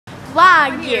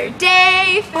VlogYear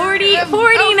day 49.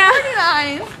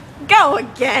 49. Go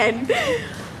again.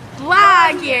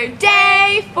 VlogYear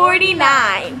day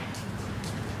 49.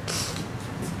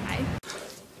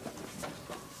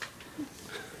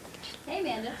 Hey,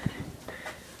 Amanda.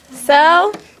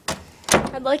 So,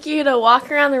 I'd like you to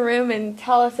walk around the room and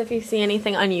tell us if you see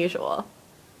anything unusual.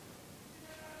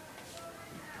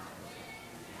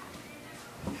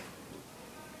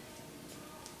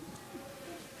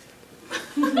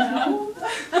 No.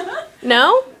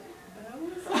 No?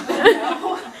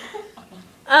 No.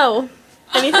 Oh,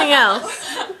 anything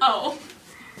else? Oh.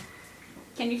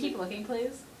 Can you keep looking,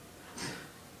 please?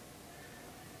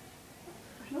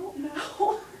 I don't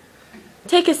know.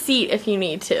 Take a seat if you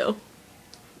need to.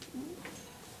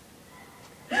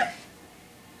 What?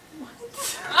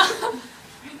 I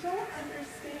don't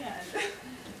understand.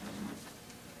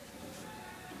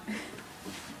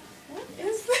 What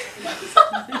is this?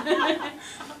 I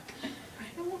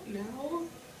don't know.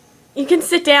 You can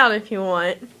sit down if you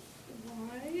want.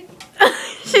 Why?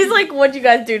 She's like, what'd you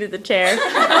guys do to the chair?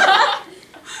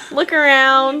 Look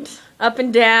around, up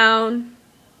and down.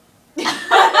 Why?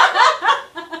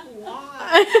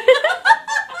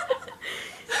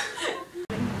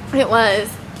 It was.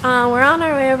 We're on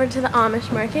our way over to the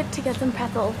Amish market to get some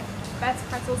pretzels. Best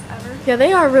pretzels ever. Yeah,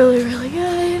 they are really, really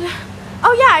good.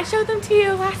 Oh yeah, I showed them to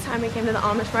you last time we came to the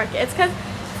Amish market. It's because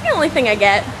it's the only thing I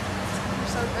get. They're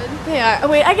so good. They are. Oh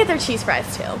wait, I get their cheese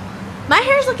fries too. My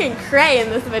hair's looking cray in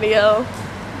this video.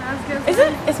 That's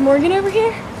good. Is Morgan over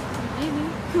here? Maybe.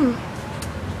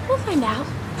 We'll find out.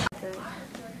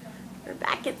 We're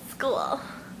back at school.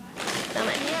 So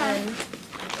much fun.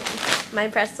 My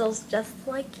pretzels just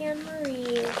like Anne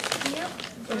Marie's. Yep.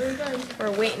 Very good. We're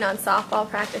waiting on softball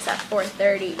practice at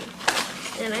 4:30.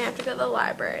 And I have to go to the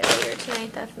library later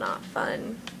tonight. That's not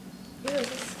fun. Ew,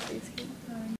 this is crazy.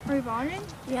 Are we vlogging?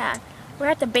 Yeah. We're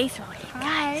at the baseball game,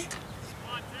 guys.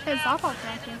 It's softball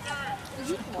practice.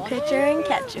 Pitcher and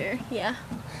catcher. Yeah.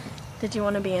 Did you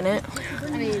want to be in it?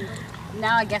 I mean,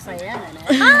 now I guess I am in it.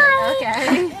 Hi!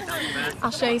 Okay. I'll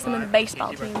show you some of the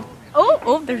baseball team.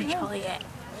 Oh, there's Juliet.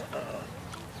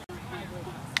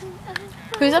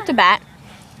 Who's up to bat?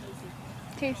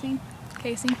 Casey.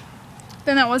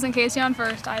 Then that wasn't Casey on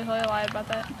first. I totally lied about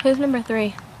that. Who's number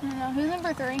 3? I don't know. Who's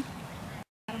number 3?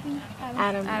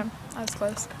 Adam. I was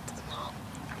close.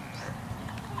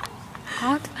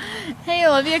 What? Hey,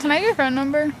 Olivia, can I have your phone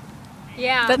number?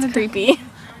 Yeah. That's creepy.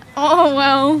 Oh,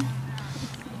 well.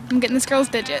 I'm getting this girl's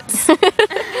digits.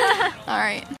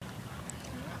 Alright.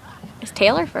 Is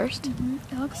Taylor first?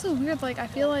 It looks so weird. Like, I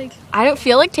feel like... I don't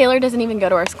feel like Taylor doesn't even go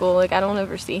to our school. Like, I don't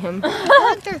ever see him. I feel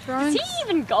like they're throwing... Does he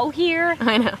even go here?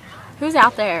 I know. Who's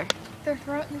out there? It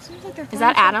seems like they're Is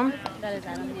that Adam? That is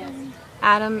Adam, yes.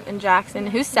 Adam and Jackson.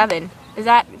 Who's 7? Is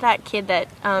that kid that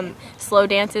slow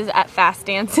dances at fast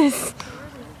dances?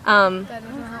 That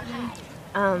doesn't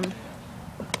help me.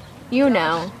 You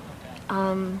know.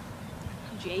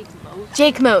 Jake Moat.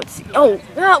 Jake Moats. Oh,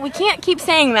 no, we can't keep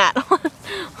saying that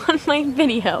on my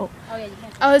video. Oh, yeah, you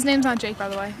can. Oh, his name's not Jake, by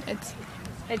the way.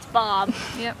 It's Bob.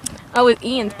 Yep. Oh,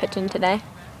 Ian's pitching today.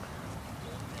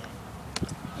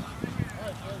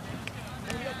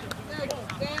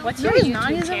 What's No, your he's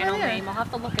not. YouTube He's over channel there. name? I'll have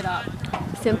to look it up.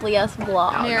 Simply Us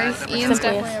Vlog. Mary, Ian's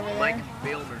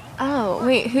definitely over there. Oh,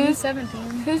 wait, Who's who's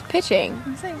 17? pitching?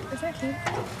 Is that kid?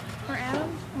 Or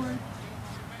Adam? Or...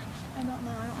 I don't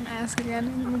know. I don't want to ask again.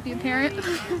 I'm going to be a parent.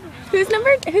 Who's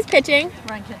pitching?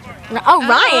 Ryan Kitcher. Oh,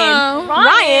 Ryan.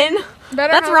 Ryan.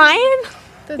 Better That's hope- Ryan?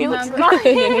 Doesn't He looks matter.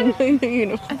 good. You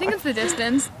know. I think it's the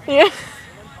distance. Yeah.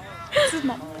 This is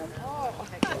mom.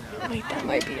 Wait, that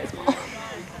might be his mom.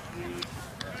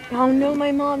 Oh no,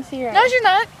 my mom's here. No, she's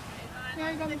not. Yeah,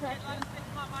 you're going to practice.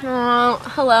 Oh,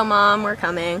 hello, Mom. We're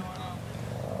coming.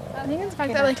 I think it's the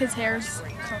fact that like his hair's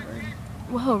covered.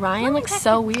 Whoa, Ryan looks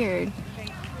so weird.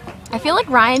 I feel like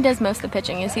Ryan does most of the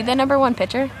pitching. Is he the number 1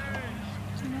 pitcher?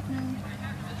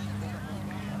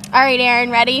 All right, Aaron,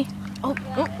 ready? Oh.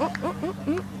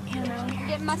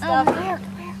 Get my Oh, stuff. come here.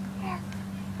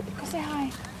 Go say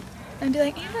hi. And be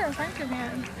like, Amber, find your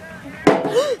man.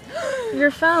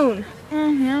 Your phone.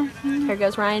 Yeah. Here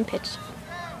goes Ryan's pitch.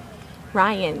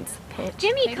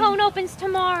 Jimmy Cone opens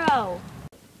tomorrow.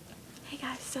 Hey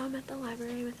guys, so I'm at the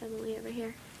library with Emily over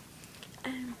here.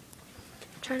 I'm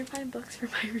trying to find books for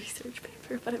my research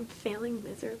paper, but I'm failing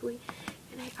miserably.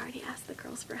 And I've already asked the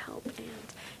girls for help and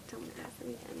don't want to ask them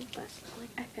again. But like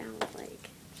I found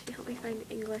she helped me find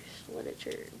English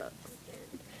literature books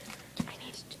and I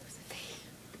need to do something.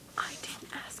 I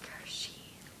didn't ask her.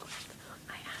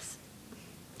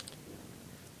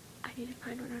 I need to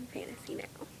find one on fantasy now.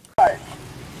 What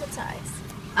size?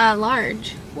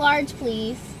 Large. Large,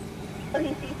 please.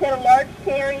 Okay, so you said a large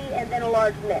cherry and then a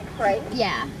large mix, right?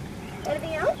 Yeah.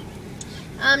 Anything else?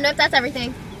 Nope, that's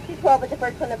everything. 212 with the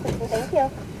first one up, please. Thank you.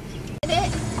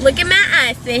 Look at my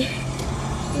icy.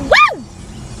 Woo!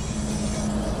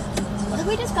 What if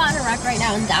we just got in a wreck right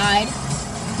now and died?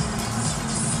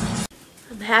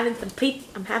 I'm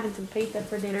having some pizza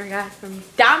for dinner, guys, from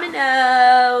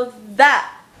Domino's.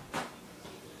 That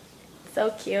so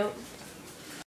cute.